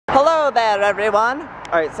Hello there, everyone.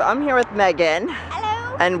 All right, so I'm here with Megan.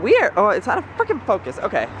 Hello. And we're, oh, it's out of freaking focus.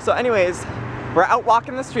 Okay, so anyways, we're out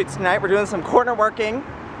walking the streets tonight. We're doing some corner working.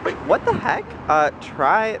 Wait, what the heck?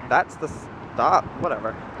 That's the stop,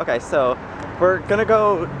 whatever. Okay, so we're gonna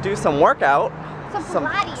go do some workout.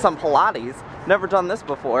 Some Pilates. Never done this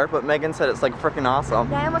before, but Megan said it's like freaking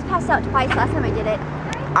awesome. Yeah, I almost passed out twice last time I did it.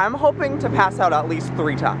 I'm hoping to pass out at least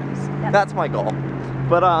 3 times. Yep. That's my goal.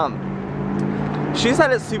 But she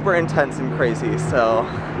said it's super intense and crazy, so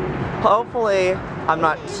hopefully I'm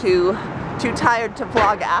not too tired to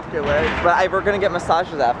vlog afterwards. But we're gonna get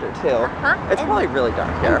massages after too. It's probably really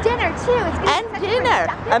dark here. And dinner too. It's gonna be dinner.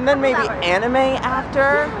 And then maybe anime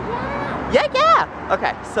after. Yeah.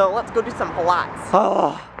 Okay, so let's go do some Pilates.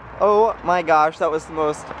 Oh my gosh, that was the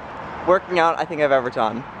most working out I think I've ever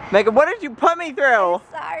done. Megan, what did you put me through? I'm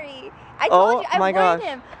sorry. I told you, I warned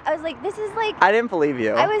him. I was like, this is like... I didn't believe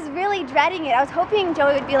you. I was really dreading it. I was hoping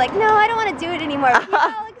Joey would be like, no, I don't want to do it anymore. But he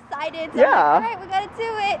got all excited, so yeah. I'm like, all right, we gotta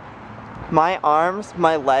do it. My arms,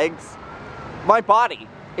 my legs, my body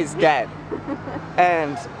is dead.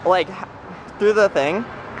 And like, through the thing,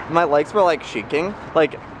 my legs were like shaking.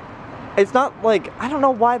 Like, it's not like, I don't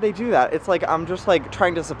know why they do that. It's like, I'm just like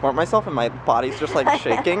trying to support myself and my body's just like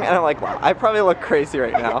shaking. And I'm like, wow, I probably look crazy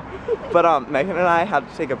right now. But Megan and I had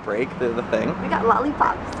to take a break through the thing. We got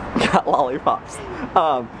lollipops. Got lollipops.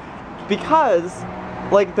 Because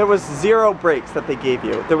like there was 0 breaks that they gave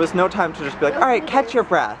you. There was no time to just be like, all right, catch your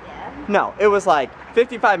breath. Yeah. No, it was like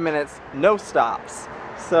 55 minutes, no stops.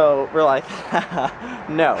 So we're like,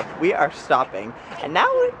 no, we are stopping. And now,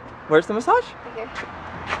 where's the massage? Right here.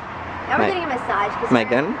 Now we're getting a massage.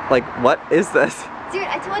 Megan, like, what is this? Dude,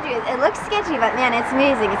 I told you, it looks sketchy, but man, it's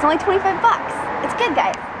amazing. It's only 25 bucks. It's good,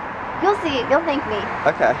 guys. You'll see, you'll thank me.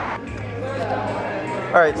 Okay.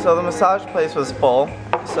 Alright, so the massage place was full,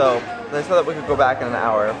 so they said that we could go back in an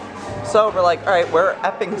hour. So we're like, alright, we're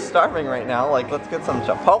effing starving right now, like, let's get some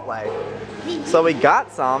Chipotle. So we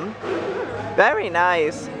got some. Very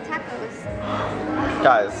nice. Tacos.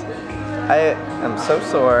 Guys, I am so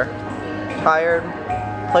sore, tired.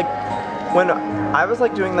 Like, when I was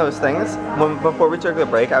like doing those things, before we took the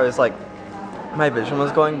break, I was like, my vision was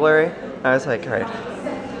going blurry. And I was like, alright,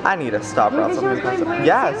 I need to stop. Your vision was going blurry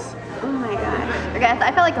yes. Too? Oh my gosh. Okay,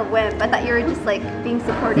 I felt like a wimp. I thought you were just like being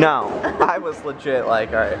supportive. No, I was legit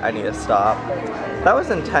like, alright, I need to stop. That was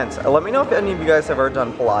intense. Let me know if any of you guys have ever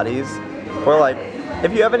done Pilates, or like,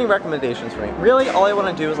 if you have any recommendations for me. Really, all I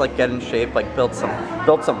want to do is like get in shape, like build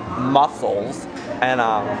some muscles, and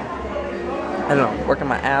I don't know, working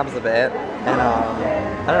my abs a bit, and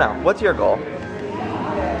I don't know. What's your goal?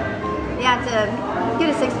 Yeah, to get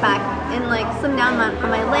a 6-pack and like slim down on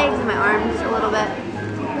my legs and my arms a little bit.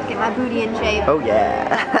 Get my booty in shape. Oh yeah.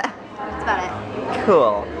 That's about it.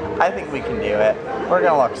 Cool. I think we can do it. We're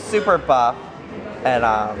gonna look super buff, and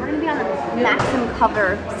we're gonna be on the Maxim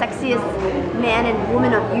cover, sexiest man and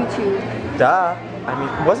woman of YouTube. Duh. I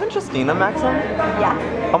mean, wasn't Justina Maxim?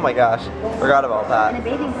 Yeah. Oh my gosh, forgot about that. In a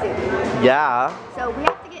bathing suit. Yeah. So we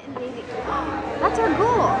have to get in bathing. That's our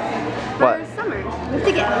goal. What? For summer. We have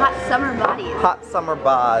to get hot summer bodies. Hot summer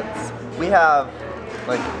bods. We have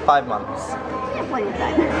like 5 months. Yeah, plenty of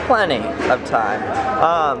time. Plenty of time.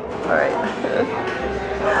 Alright.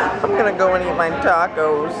 I'm gonna go and eat my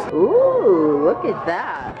tacos. Ooh, look at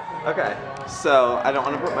that. Okay, so I don't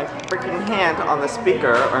want to put my freaking hand on the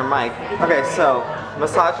speaker or mic. Okay, so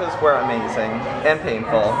massages were amazing and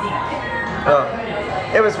painful. Oh,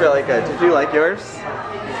 it was really good. Did you like yours?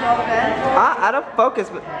 So good. Out of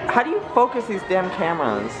focus, but how do you focus these damn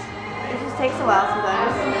cameras? It just takes a while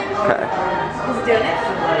sometimes. Okay. Is it doing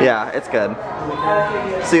it? Yeah, it's good.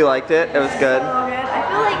 So you liked it? It was good? So good. I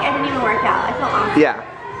feel like I didn't even work out. I feel awesome. Yeah.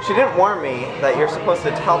 She didn't warn me that you're supposed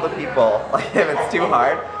to tell the people like if it's too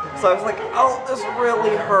hard. So I was like, oh, this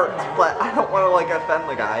really hurts, but I don't want to like offend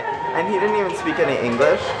the guy. And he didn't even speak any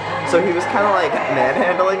English. So he was kind of like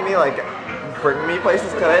manhandling me, like bringing me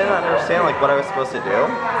places because I didn't understand like what I was supposed to do.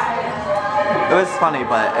 It was funny,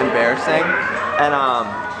 but embarrassing. And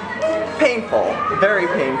painful, very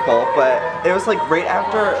painful, but it was like right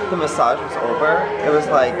after the massage was over, it was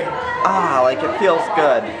like, like it feels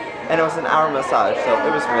good. And it was an hour massage, so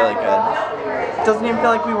it was really good. It doesn't even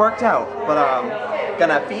feel like we worked out, but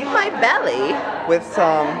gonna feed my belly with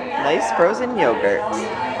some nice frozen yogurt.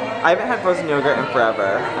 I haven't had frozen yogurt in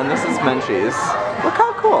forever, and this is Menchie's. Look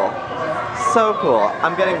how cool. So cool.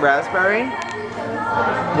 I'm getting raspberry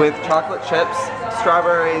with chocolate chips,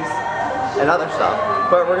 strawberries, and other stuff.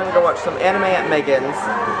 But we're gonna go watch some anime at Megan's,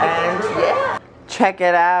 and yeah! Check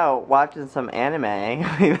it out, watching some anime.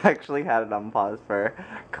 We've actually had it on pause for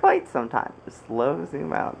quite some time. Slow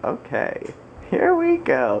zoom out. Okay, here we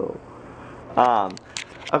go.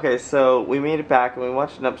 Okay, so we made it back and we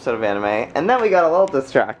watched an episode of anime, and then we got a little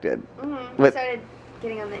distracted. We started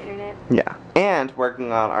getting on the internet. Yeah, and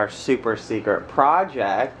working on our super secret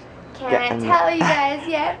project. Can't tell you guys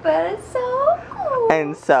yet, but it's so cool.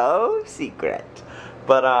 And so secret.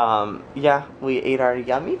 But yeah, we ate our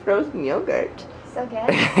yummy frozen yogurt. So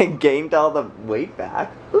good. Gained all the weight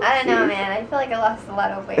back. Oopsie. I don't know, man. I feel like I lost a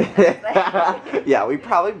lot of weight. Yeah, we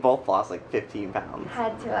probably both lost like 15 pounds.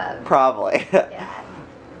 Had to have. Probably. Yeah.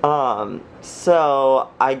 So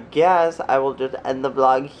I guess I will just end the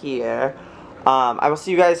vlog here. I will see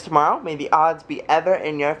you guys tomorrow. May the odds be ever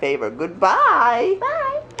in your favor. Goodbye.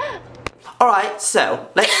 Bye. Alright, so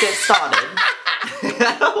let's get started.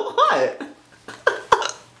 What?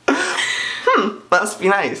 Must be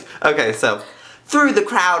nice. Okay, so through the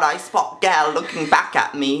crowd I spot gal looking back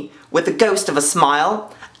at me with the ghost of a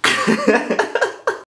smile.